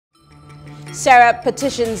SERAP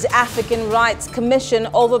petitions African Rights Commission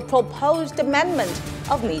over proposed amendment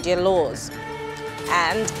of media laws.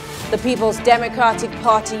 And the People's Democratic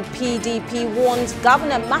Party (PDP) warns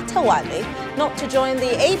Governor Matawale not to join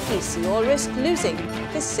the APC or risk losing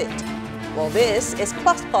his seat. Well, this is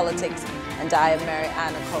Plus Politics, and I am Mary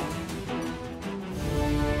Ann Okon.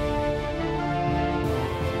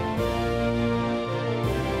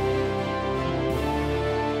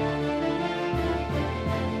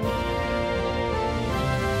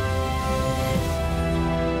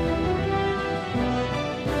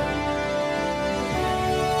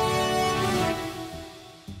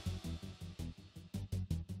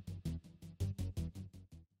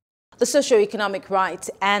 The Socio-Economic Rights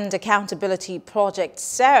and Accountability Project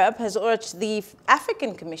SERAP has urged the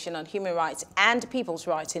African Commission on Human Rights and People's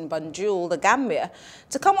Rights in Banjul, the Gambia,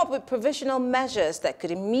 to come up with provisional measures that could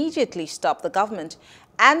immediately stop the government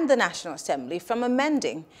and the National Assembly from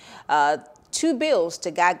amending two bills to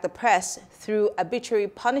gag the press through arbitrary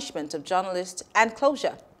punishment of journalists and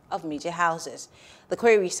closure of media houses. The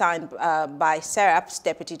query signed by SERAP's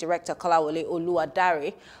Deputy Director Kolawole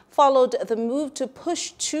Oluwadare followed the move to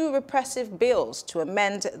push two repressive bills to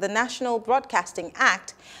amend the National Broadcasting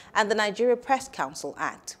Act and the Nigeria Press Council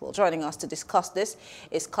Act. Well, joining us to discuss this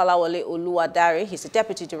is Kolawole Oluwadare. He's the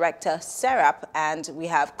Deputy Director, SERAP, and we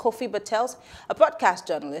have Kofi Bartels, a broadcast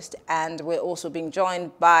journalist, and we're also being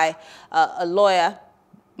joined by a lawyer,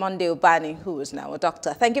 Ubani, who is now a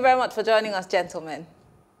doctor. Thank you very much for joining us, gentlemen.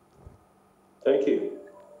 Thank you.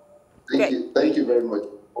 Thank you very much.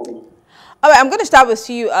 All right, I'm going to start with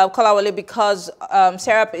you, Kolawole, because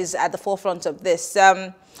SERAP is at the forefront of this.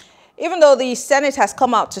 Even though the Senate has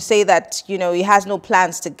come out to say that, you know, it has no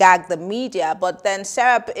plans to gag the media, but then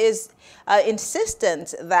SERAP is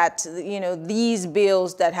insistent that, you know, these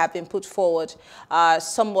bills that have been put forward are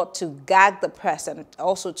somewhat to gag the press and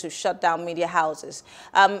also to shut down media houses.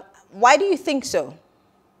 Why do you think so?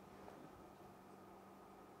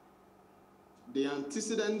 The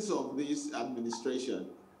antecedents of this administration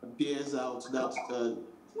bears out that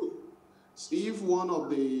if one of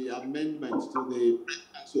the amendments to the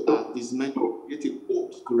Practitioner Act is meant to create a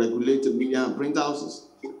code to regulate the media and print houses,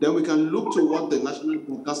 then we can look to what the National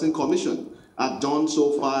Broadcasting Commission have done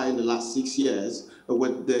so far in the last 6 years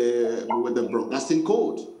with the Broadcasting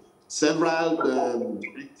Code. Several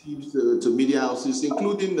directives to media houses,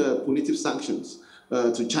 including punitive sanctions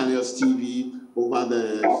to Channels TV over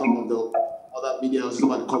some of the other media houses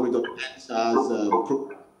about the coverage of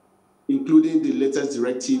cancers, including the latest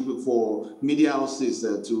directive for media houses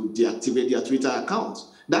to deactivate their Twitter accounts.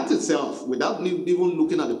 That itself, without even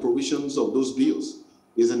looking at the provisions of those bills,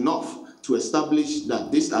 is enough to establish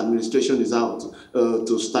that this administration is out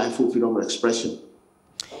to stifle freedom of expression.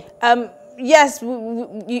 Yes,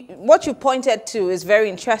 what you pointed to is very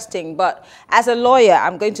interesting, but as a lawyer,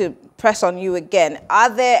 I'm going to press on you again.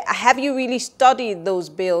 Have you really studied those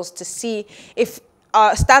bills to see if,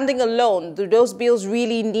 standing alone, do those bills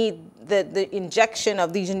really need the injection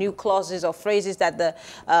of these new clauses or phrases that the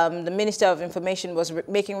Minister of Information was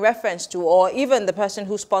making reference to, or even the person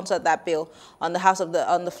who sponsored that bill on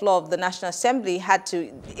the floor of the National Assembly had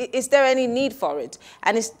to? Is there any need for it?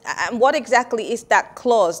 And what exactly is that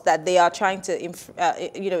clause that they are trying to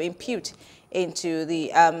impute into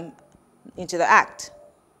the act?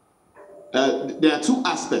 There are two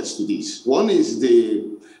aspects to this. One is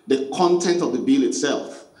the content of the bill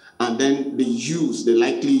itself, and then the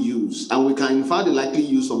likely use. And we can infer the likely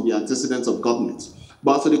use from the antecedents of government.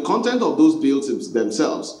 But for the content of those bills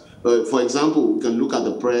themselves, for example, we can look at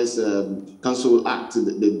the Press Council Act,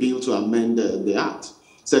 the bill to amend the Act.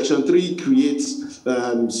 Section 3 creates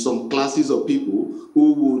some classes of people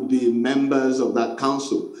who would be members of that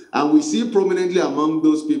council. And we see prominently among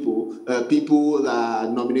those people, people that are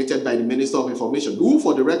nominated by the Minister of Information, who,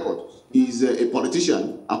 for the record, is a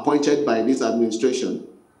politician appointed by this administration.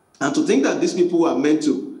 And to think that these people are meant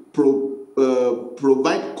to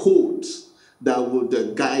provide codes that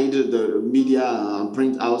would guide the media and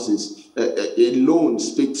print houses alone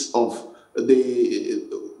speaks of the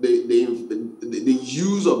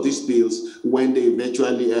use of these bills when they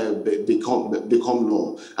eventually become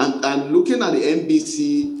law. And looking at the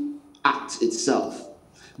NBC Act itself,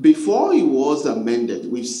 before it was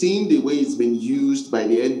amended, we've seen the way it's been used by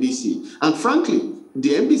the NBC. And frankly,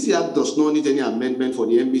 the NBC Act does not need any amendment for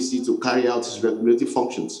the NBC to carry out its regulatory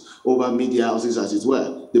functions over media houses as it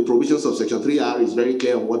were. The provisions of Section 3R is very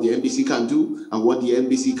clear on what the NBC can do and what the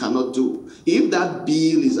NBC cannot do. If that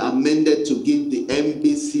bill is amended to give the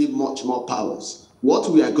NBC much more powers, what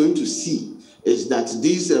we are going to see is that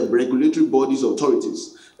these regulatory bodies,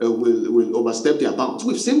 authorities, will overstep their bounds.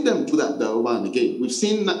 We've seen them do that over and again. We've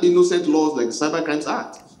seen innocent laws like the Cyber Crimes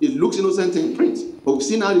Act. It looks innocent in print, but we've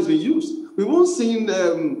seen how it's been used. We've not seen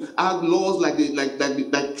laws like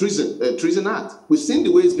Treason Act. We've seen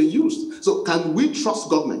the way it's been used. So can we trust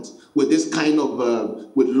government with this kind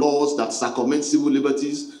of with laws that circumvent civil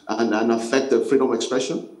liberties and affect the freedom of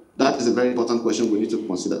expression? That is a very important question we need to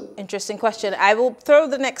consider. Interesting question. I will throw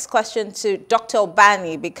the next question to Dr.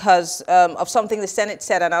 Ubani because of something the Senate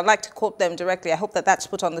said, and I'd like to quote them directly. I hope that that's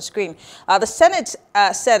put on the screen. The Senate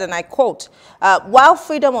said, and I quote, while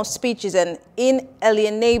freedom of speech is an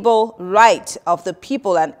inalienable right of the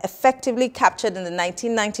people and effectively captured in the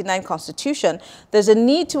 1999 Constitution, there's a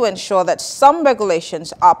need to ensure that some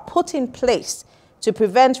regulations are put in place to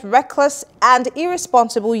prevent reckless and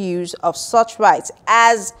irresponsible use of such rights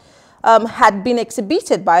as had been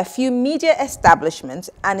exhibited by a few media establishments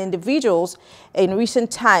and individuals in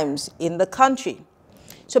recent times in the country.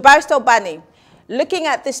 So, Barrister Ubani, looking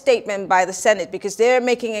at this statement by the Senate, because they're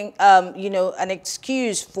making, an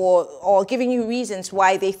excuse for or giving you reasons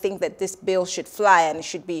why they think that this bill should fly and it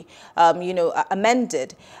should be,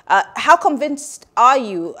 amended. How convinced are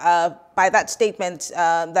you by that statement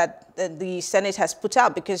that the Senate has put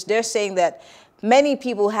out? Because they're saying that many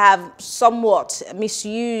people have somewhat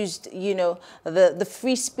misused, the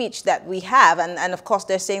free speech that we have. And of course,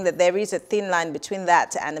 they're saying that there is a thin line between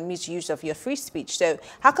that and the misuse of your free speech. So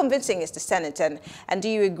how convincing is the Senate, and do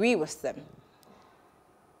you agree with them?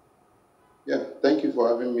 Yeah, thank you for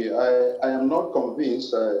having me. I am not convinced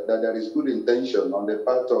that there is good intention on the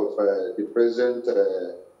part of the present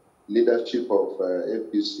leadership of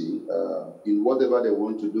APC in whatever they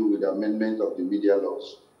want to do with the amendment of the media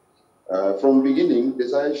laws. From beginning, they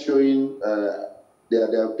started showing they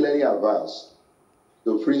are clearly averse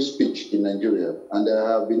to free speech in Nigeria. And there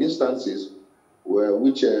have been instances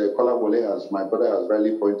which Kolawole, my brother has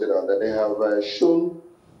rightly pointed out, that they have shown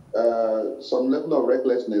some level of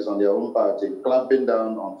recklessness on their own part in clamping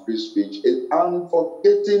down on free speech and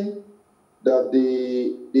forgetting that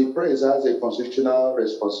the press has a constitutional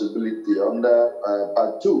responsibility under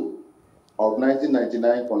Part 2 of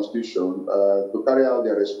 1999 Constitution to carry out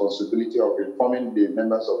their responsibility of informing the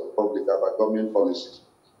members of the public about government policies.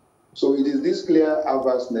 So it is this clear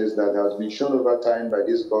averseness that has been shown over time by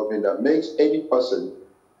this government that makes any person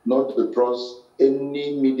not to trust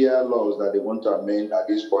any media laws that they want to amend at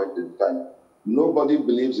this point in time. Nobody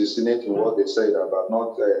believes the Senate in what they said about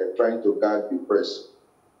not trying to guard the press.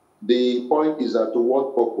 The point is that to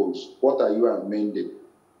what purpose? What are you amending?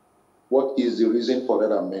 What is the reason for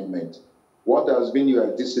that amendment? What has been your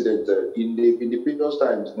antecedent in the previous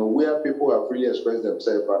times, where people have freely expressed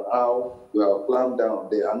themselves and how you have clamped down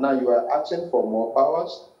there, and now you are asking for more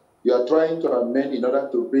powers? You are trying to amend in order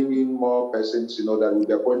to bring in more persons, that will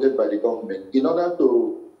be appointed by the government, in order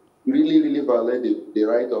to really violate the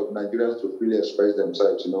right of Nigerians to freely express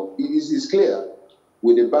themselves. It is clear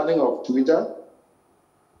with the banning of Twitter.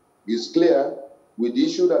 It's clear with the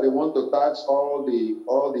issue that they want to tax all the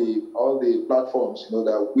platforms,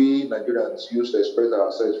 that we Nigerians use to express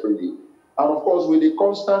ourselves freely. And of course, with the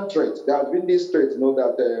constant threat, there has been this threat,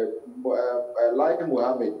 that Lai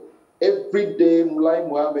Mohammed, every day Lai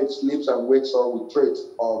Mohammed sleeps and wakes up with threats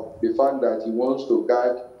of the fact that he wants to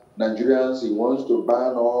guard Nigerians, he wants to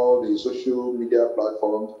ban all the social media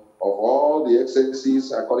platforms, of all the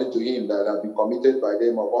excesses, according to him, that have been committed by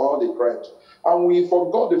them, of all the crimes. And we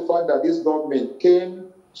forgot the fact that this government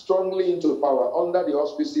came strongly into power under the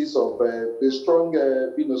auspices of the strong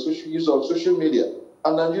use of social media.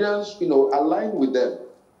 And Nigerians, aligned with them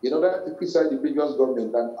in order to criticize the previous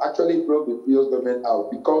government and actually brought the previous government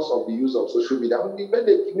out because of the use of social media. And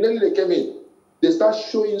immediately they came in, they start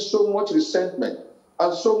showing so much resentment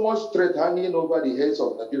and so much threat hanging over the heads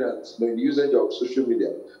of Nigerians in the usage of social media.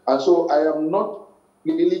 And so I am not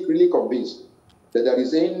really convinced that there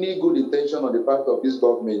is any good intention on the part of this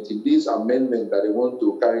government in this amendment that they want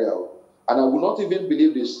to carry out. And I will not even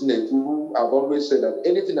believe the Senate, who have always said that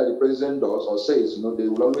anything that the president does or says, they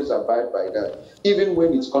will always abide by that, even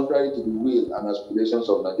when it's contrary to the will and aspirations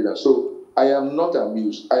of Nigeria. So I am not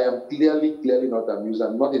amused. I am clearly not amused.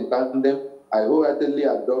 I'm not in tandem. I wholeheartedly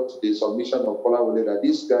adopt the submission of Kolawole that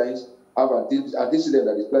these guys have an antecedent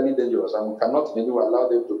that is clearly dangerous, and we cannot in any way allow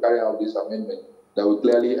them to carry out this amendment that will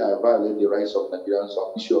clearly violate the rights of Nigerians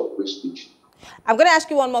on the issue of free speech. I'm going to ask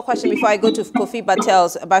you one more question before I go to Kofi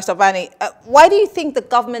Bartels, Barrister Ubani. Why do you think the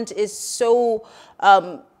government is so,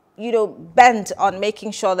 bent on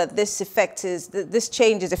making sure that this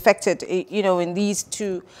change is effected, in these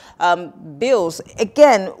two bills.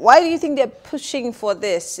 Again, why do you think they're pushing for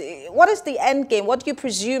this? What is the end game? What do you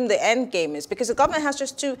presume the end game is? Because the government has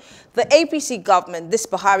the APC government, this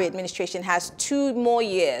Buhari administration, has 2 more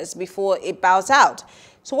years before it bows out.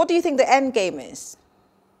 So what do you think the end game is?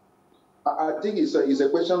 I think it's a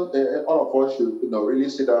question all of us should really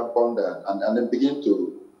sit down, ponder, and then begin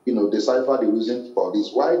to decipher the reason for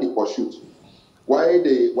this. Why the pursuit? Why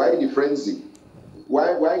the frenzy?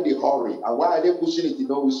 Why the hurry? And why are they pushing it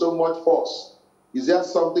with so much force? Is there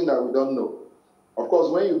something that we don't know? Of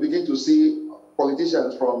course, when you begin to see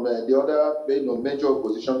politicians from the other major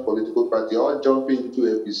opposition political party all jumping into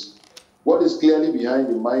APC, what is clearly behind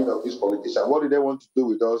the mind of these politicians? What do they want to do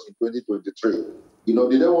with us in 2023?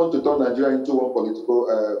 Do they want to turn Nigeria into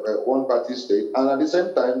one party state, and at the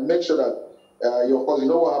same time make sure that, of course,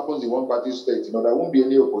 what happens in one party state? There won't be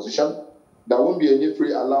any opposition, there won't be any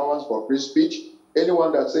free allowance for free speech.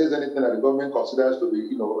 Anyone that says anything that the government considers to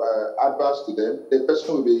be, adverse to them, the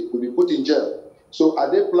person will be put in jail. So,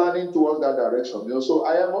 are they planning towards that direction? So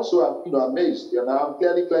I am also, amazed, and I'm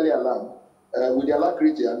clearly alarmed with the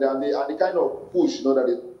alacrity and the kind of push, that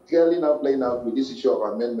is clearly now playing out with this issue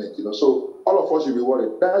of amendment. So all of us should be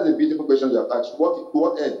worried. That's a beautiful question you have asked.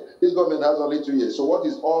 What end? This government has only 2 years. So what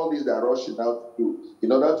is all this they're rushing out to do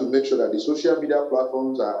in order to make sure that the social media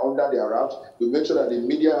platforms are under their wraps, to make sure that the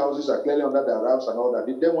media houses are clearly under their wraps and all that?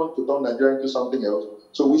 If they want to turn Nigeria into something else,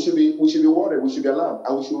 so we should be worried, we should be alarmed,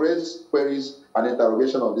 and we should raise queries and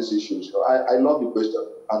interrogation on these issues. So I love the question,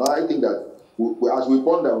 and I think that as we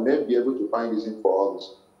ponder, we may be able to find reason for all this.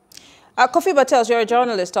 Kofi Bartels, you're a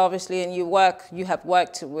journalist, obviously, and you have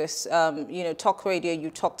worked with, talk radio. You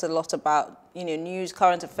talked a lot about, news,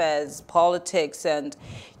 current affairs, politics, and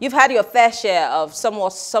you've had your fair share of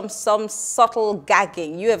some subtle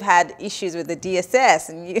gagging. You have had issues with the DSS,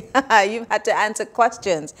 and you've had to answer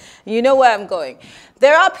questions. You know where I'm going.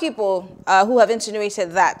 There are people who have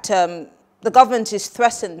insinuated that the government is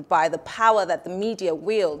threatened by the power that the media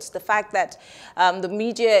wields, the fact that the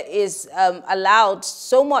media is allowed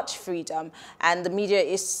so much freedom, and the media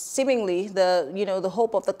is seemingly the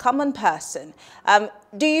hope of the common person.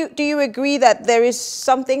 Do you agree that there is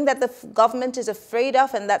something that the government is afraid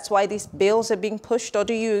of, and that's why these bills are being pushed, or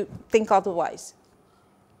do you think otherwise?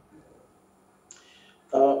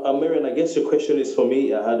 Marian, I guess your question is for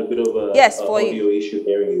me. I had a bit of a audio issue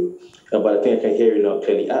hearing you, but I think I can hear you now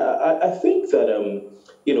clearly. I think that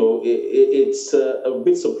it's a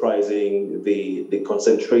bit surprising, the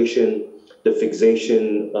concentration, the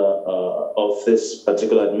fixation of this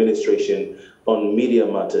particular administration on media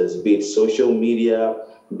matters, be it social media,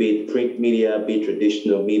 be it print media, be it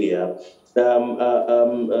traditional media. A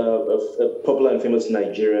popular and famous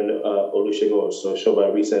Nigerian, Oluwadare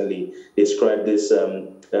Socio-Economic, recently described this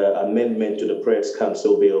amendment to the Press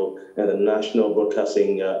Council Bill and the National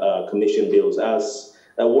Broadcasting Commission bills as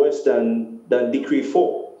worse than Decree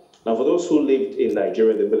 4. Now, for those who lived in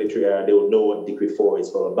Nigeria in the military era, they would know what Decree 4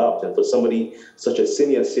 is all about. And for somebody such a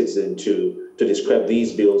senior citizen to describe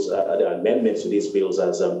these bills, the amendments to these bills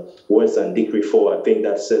as worse than Decree 4, I think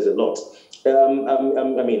that says a lot.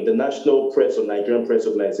 I mean, the National Press or Nigerian Press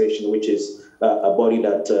Organization, which is a body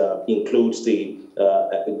that includes the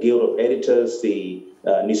Guild of Editors, the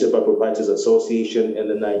Newspaper Proprietors Association, and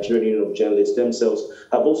the Nigerian Union of Journalists themselves,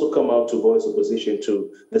 have also come out to voice opposition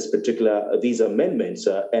to these amendments.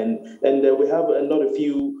 And we have not a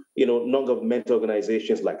few, non-governmental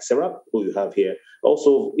organizations like SERAP, who you have here,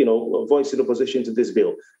 also, voicing opposition to this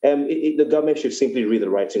bill. The government should simply read the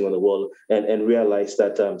writing on the wall and realize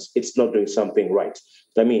that it's not doing something right.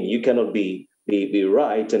 I mean, you cannot be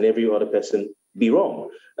right and every other person be wrong.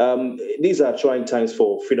 These are trying times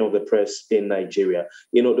for freedom of the press in Nigeria.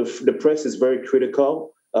 The press is very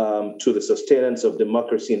critical to the sustenance of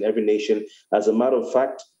democracy in every nation. As a matter of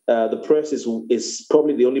fact, the press is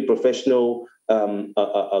probably the only professional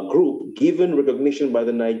a group given recognition by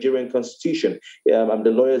the Nigerian Constitution. The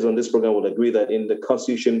lawyers on this program would agree that in the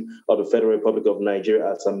Constitution of the Federal Republic of Nigeria,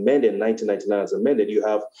 as amended, 1999 as amended, you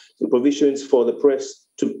have the provisions for the press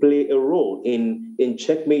to play a role in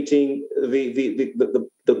checkmating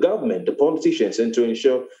the government, the politicians, and to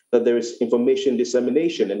ensure that there is information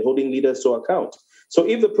dissemination and holding leaders to account. So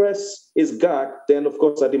if the press is gagged, then of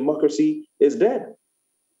course our democracy is dead.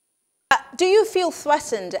 Do you feel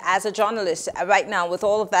threatened as a journalist right now with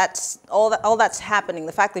all that's happening?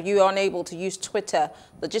 The fact that you are unable to use Twitter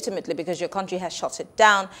legitimately because your country has shut it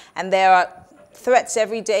down, and there are threats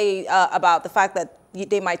every day about the fact that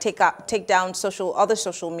they might take down other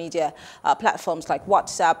social media platforms like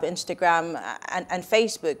WhatsApp, Instagram, and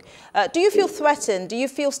Facebook. Do you feel threatened? Do you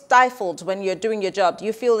feel stifled when you're doing your job? Do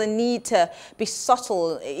you feel the need to be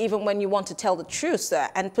subtle even when you want to tell the truth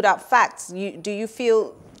and put out facts? Do you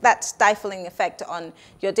feel that stifling effect on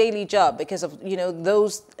your daily job because of, you know,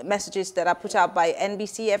 those messages that are put out by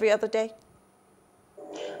NBC every other day?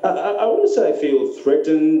 I wouldn't say I feel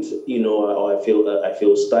threatened, you know, or I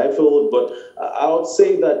feel stifled, but I would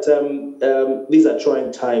say that these are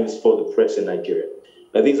trying times for the press in Nigeria.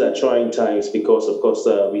 These are trying times because, of course,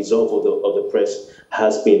 the resolve of the press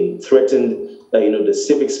has been threatened. You know, the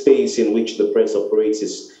civic space in which the press operates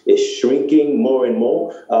is shrinking more and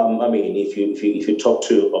more. I mean, if you talk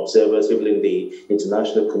to observers, people in the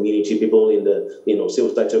international community, people in the, you know, civil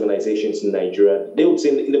society organizations in Nigeria, they would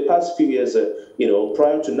say in the past few years, you know,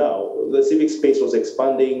 prior to now, the civic space was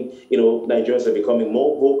expanding. You know, Nigerians are becoming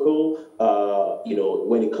more vocal. You know,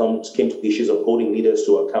 when it came to issues of holding leaders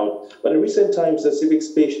to account. But in recent times, the civic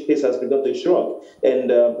space has begun to shrunk, and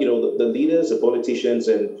you know, the leaders, the politicians,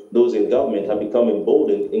 and those in government have become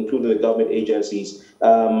emboldened, including the government agencies,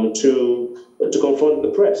 to confront the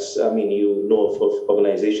press. I mean, you know of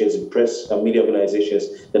organizations, press media organizations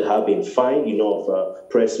that have been fined. You know of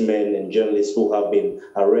pressmen and journalists who have been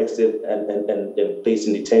arrested and placed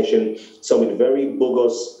in detention. Some with very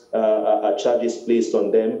bogus charges placed on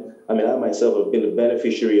them. I mean, I myself have been a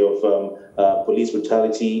beneficiary of police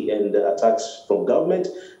brutality and attacks from government.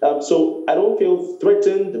 So I don't feel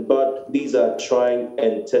threatened, but these are trying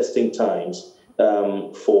and testing times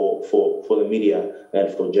for the media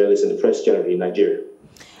and for journalists and the press generally in Nigeria.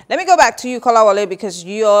 Let me go back to you, Kolawole, because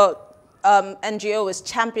your NGO is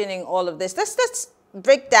championing all of this. Let's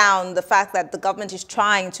break down the fact that the government is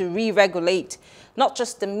trying to re-regulate not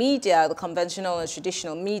just the media, the conventional and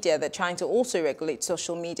traditional media, they're trying to also regulate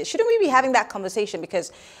social media. Shouldn't we be having that conversation?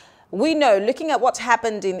 Because we know, looking at what's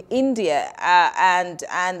happened in India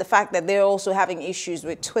and the fact that they're also having issues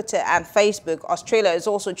with Twitter and Facebook, Australia is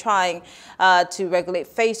also trying to regulate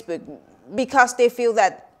Facebook because they feel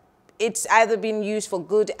that it's either been used for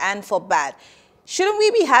good and for bad. Shouldn't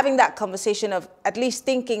we be having that conversation of at least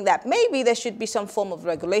thinking that maybe there should be some form of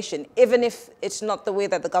regulation, even if it's not the way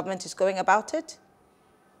that the government is going about it?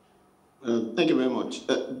 Thank you very much.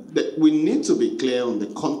 We need to be clear on the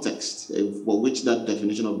context for which that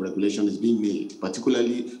definition of regulation is being made.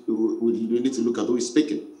 Particularly, we need to look at who is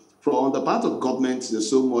speaking. From the part of government, there's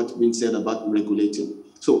so much being said about regulating.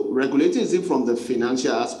 So regulating, is it from the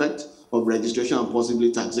financial aspect of registration and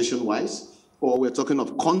possibly taxation-wise? Or we're talking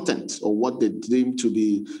of content or what they deem to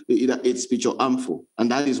be either hate speech or harmful.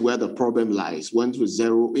 And that is where the problem lies, when we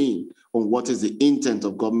zero in on what is the intent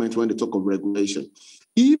of government when they talk of regulation.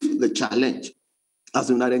 If the challenge has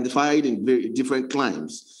been identified in very different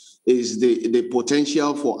climes is the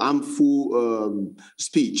potential for harmful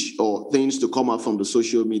speech or things to come out from the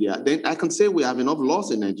social media, then I can say we have enough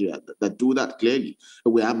laws in Nigeria that do that clearly.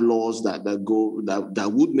 We have laws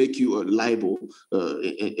that would make you liable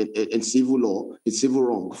in civil law, in civil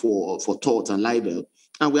wrong for tort and libel.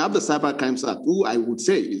 And we have the Cyber Crimes Act, who I would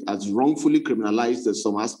say has wrongfully criminalized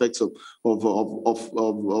some aspects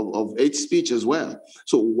of hate speech as well.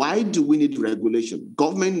 So why do we need regulation?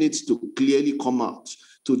 Government needs to clearly come out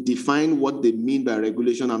to define what they mean by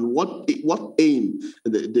regulation and what aim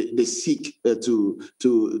they seek to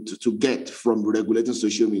get from regulating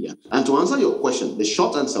social media. And to answer your question, the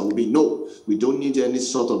short answer will be no, we don't need any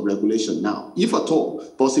sort of regulation now, if at all,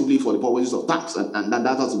 possibly for the purposes of tax, and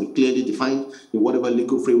that has to be clearly defined in whatever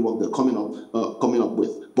legal framework they're coming up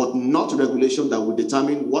with, but not regulation that will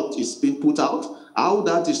determine what is being put out, how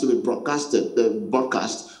that is to be broadcast,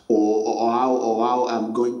 or how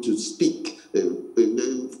I'm going to speak.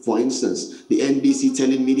 For instance, the NBC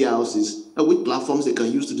telling media houses which platforms they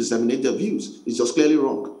can use to disseminate their views. It's just clearly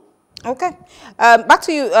wrong. Okay. Back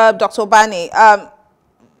to you, Dr. Ubani.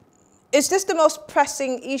 Is this the most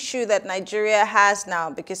pressing issue that Nigeria has now?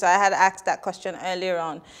 Because I had asked that question earlier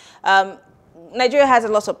on. Nigeria has a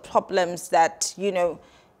lot of problems that, you know,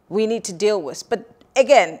 we need to deal with. But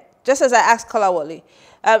again, just as I asked Kolawole,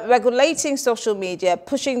 regulating social media,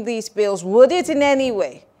 pushing these bills, would it in any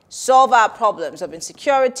way solve our problems of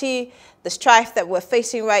insecurity, the strife that we're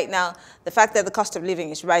facing right now, the fact that the cost of living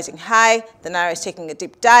is rising high, the Naira is taking a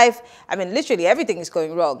deep dive? I mean, literally everything is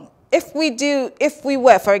going wrong. If we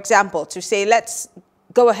were, for example, to say, let's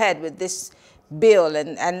go ahead with this bill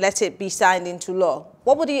and let it be signed into law,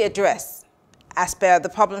 what would it address as per the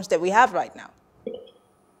problems that we have right now?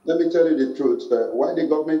 Let me tell you the truth. Why the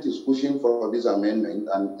government is pushing for this amendment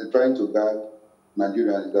and trying to guide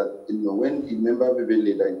Nigerians is that, you know, when you remember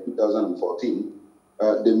vividly that in 2014,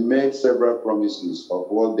 they made several promises of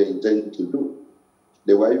what they intend to do.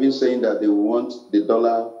 They were even saying that they want the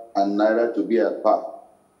dollar and naira to be at par,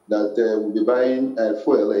 that we'll be buying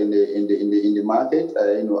fuel in the market, at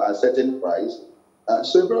a certain price.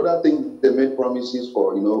 Several other things they made promises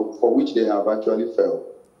for, for which they have actually failed.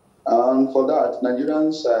 And for that,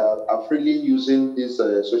 Nigerians are freely using these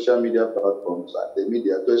social media platforms and the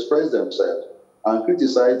media to express themselves and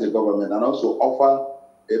criticize the government, and also offer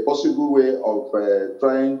a possible way of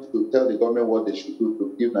trying to tell the government what they should do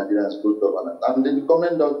to give Nigerians good governance. And then the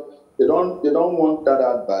government they don't want that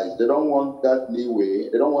advice. They don't want that leeway.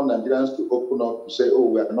 They don't want Nigerians to open up to say, oh,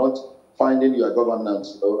 we are not finding your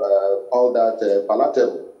governance, all that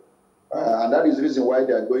palatable. And that is the reason why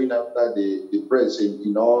they are going after the press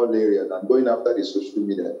in all areas and going after the social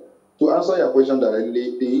media. To answer your question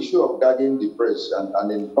directly, the issue of gagging the press and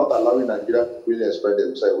then not allowing Nigeria to really express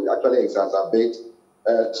themselves will actually exacerbate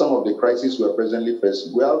some of the crises we are presently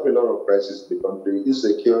facing. We have a lot of crises in the country: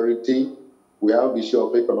 insecurity, we have the issue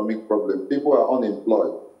of economic problem. People are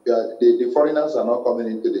unemployed. The foreigners are not coming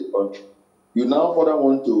into the country. You now further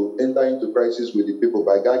want to enter into crisis with the people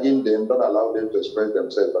by gagging them, don't allow them to express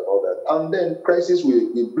themselves and all that. And then crisis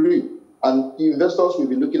will breed. And investors will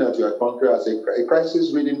be looking at your country as a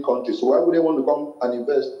crisis-ridden country. So why would they want to come and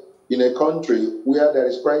invest in a country where there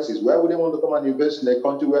is crisis? Why would they want to come and invest in a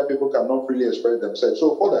country where people cannot freely express themselves?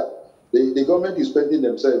 So for that, the government is painting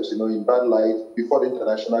themselves, in bad light before the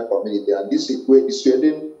international community. And this is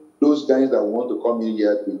dissuading those guys that want to come in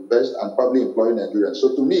here to invest and probably employ Nigerians.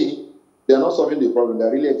 So to me, they are not solving the problem. They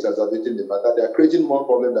are really exacerbating the matter. They are creating more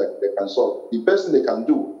problems that they can solve. The best thing they can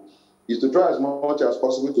do is to try as much as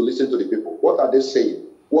possible to listen to the people. What are they saying?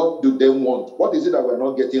 What do they want? What is it that we're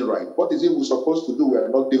not getting right? What is it we're supposed to do we're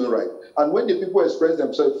not doing right? And when the people express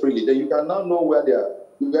themselves freely, then you can now know where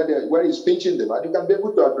it's pinching them, and you can be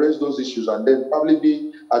able to address those issues and then probably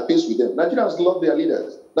be at peace with them. Nigerians love their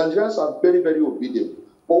leaders. Nigerians are very, very obedient.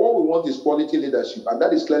 But what we want is quality leadership, and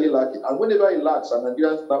that is clearly lacking. And whenever it lacks, and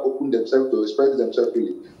Nigerians now open themselves to express themselves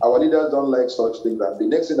freely, our leaders don't like such things, and the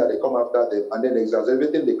next thing that they come after them, and then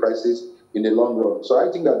exacerbating the crisis in the long run. So I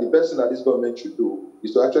think that the best thing that this government should do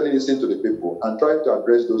is to actually listen to the people and try to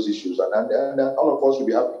address those issues, and all of us will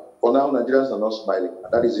be happy. For now, Nigerians are not smiling,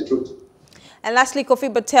 and that is the truth. And lastly, Kofi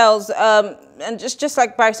Bartels, and just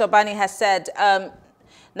like Barrister Ubani has said,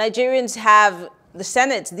 Nigerians have the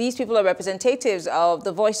Senate. These people are representatives of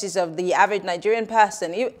the voices of the average Nigerian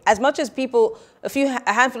person. As much as people, a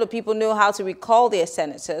handful of people know how to recall their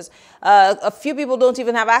senators, a few people don't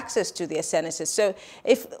even have access to their senators. So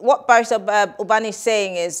if what Barrister Ubani is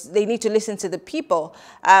saying is they need to listen to the people,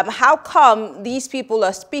 how come these people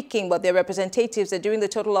are speaking but their representatives are doing the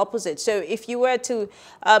total opposite? So if you were to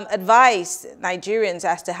advise Nigerians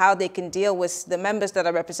as to how they can deal with the members that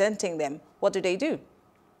are representing them, what do they do?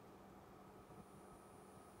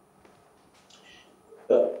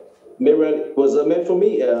 Miriam, was that meant for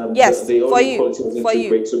me? Yes, for you.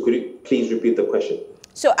 Great, so could you please repeat the question?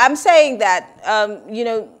 So I'm saying that,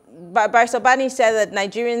 Barrister Ubani said that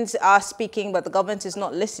Nigerians are speaking, but the government is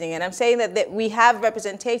not listening. And I'm saying that we have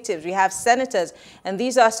representatives, we have senators, and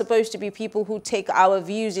these are supposed to be people who take our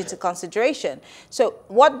views into consideration. So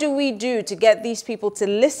what do we do to get these people to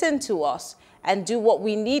listen to us and do what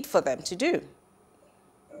we need for them to do?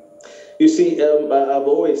 You see, I've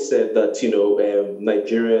always said that,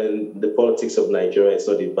 the politics of Nigeria is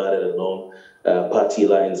not divided along party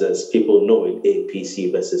lines as people know it,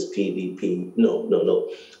 APC versus PDP. No.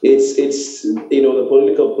 It's the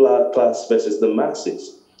political class versus the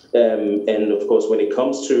masses. And of course, when it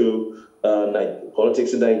comes to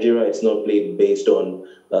politics in Nigeria, it's not played based on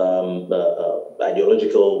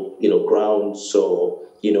ideological, grounds or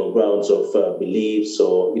grounds of beliefs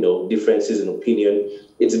or differences in opinion.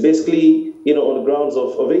 It's basically on the grounds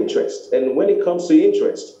of interest. And when it comes to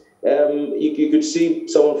interest, you could see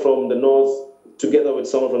someone from the north together with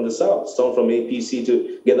someone from the south, someone from APC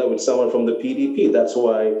together with someone from the PDP. That's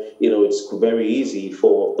why it's very easy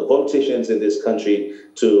for the politicians in this country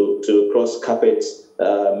to cross carpets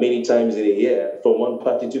many times in a year from one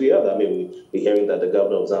party to the other. I mean, we're hearing that the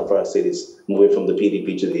governor of Zamfara State is moving from the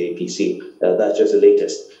PDP to the APC. That's just the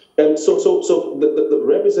latest. So the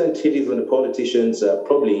representatives and the politicians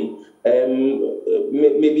probably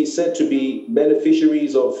may be said to be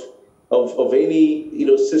beneficiaries of any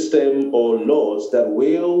system or laws that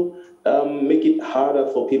will make it harder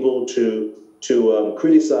for people to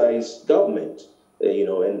criticize government.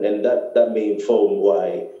 And that may inform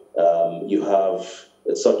why you have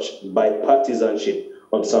such bipartisanship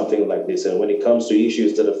on something like this. And when it comes to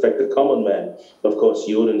issues that affect the common man, of course,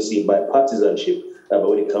 you wouldn't see bipartisanship But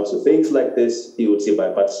when it comes to things like this, you would say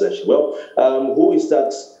bipartisanship. Well, who is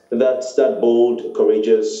that bold,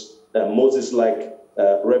 courageous, Moses-like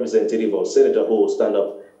representative or senator who will stand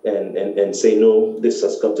up and say, no, this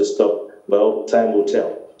has got to stop? Well, time will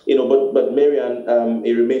tell. But Marianne,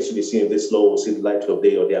 it remains to be seen if this law will see the light of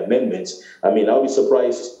day or the amendments. I mean, I'll be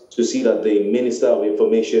surprised to see that the Minister of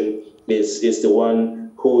Information is the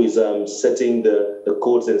one who is setting the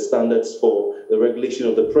codes and standards for the regulation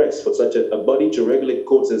of the press, for such a body to regulate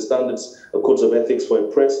codes and standards, codes of ethics for a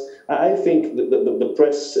press. I think the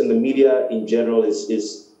press and the media in general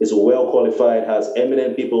is well qualified, has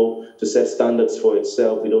eminent people to set standards for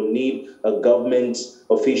itself. We don't need a government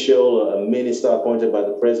official or a minister appointed by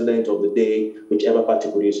the president of the day, whichever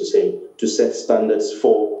party produces him, to set standards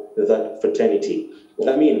for that fraternity.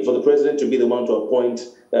 I mean, for the president to be the one to appoint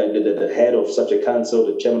the head of such a council,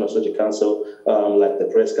 the chairman of such a council, like the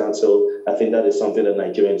press council, I think that is something that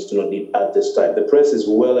Nigerians do not need at this time. The press is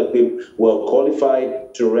well equipped, well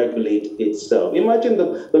qualified to regulate itself. Imagine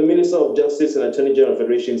the Minister of Justice and Attorney General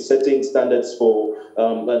Federation setting standards for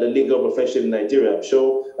the legal profession in Nigeria. I'm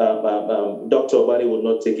sure Dr. Ubani would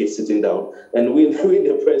not take it sitting down. And we in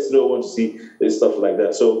the press don't want to see stuff like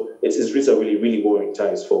that. So these are really, really worrying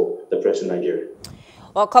times for the press in Nigeria.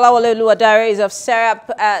 Well, Kolawole Oluwadare is of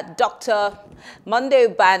SERAP. Dr.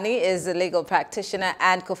 Ubani is a legal practitioner,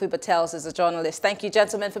 and Kofi Bartels is a journalist. Thank you,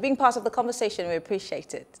 gentlemen, for being part of the conversation. We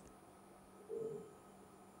appreciate it.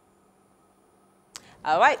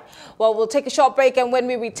 All right. Well, we'll take a short break, and when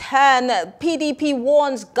we return, PDP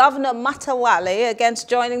warns Governor Matawale against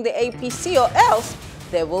joining the APC, or else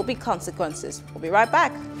there will be consequences. We'll be right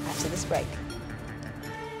back after this break.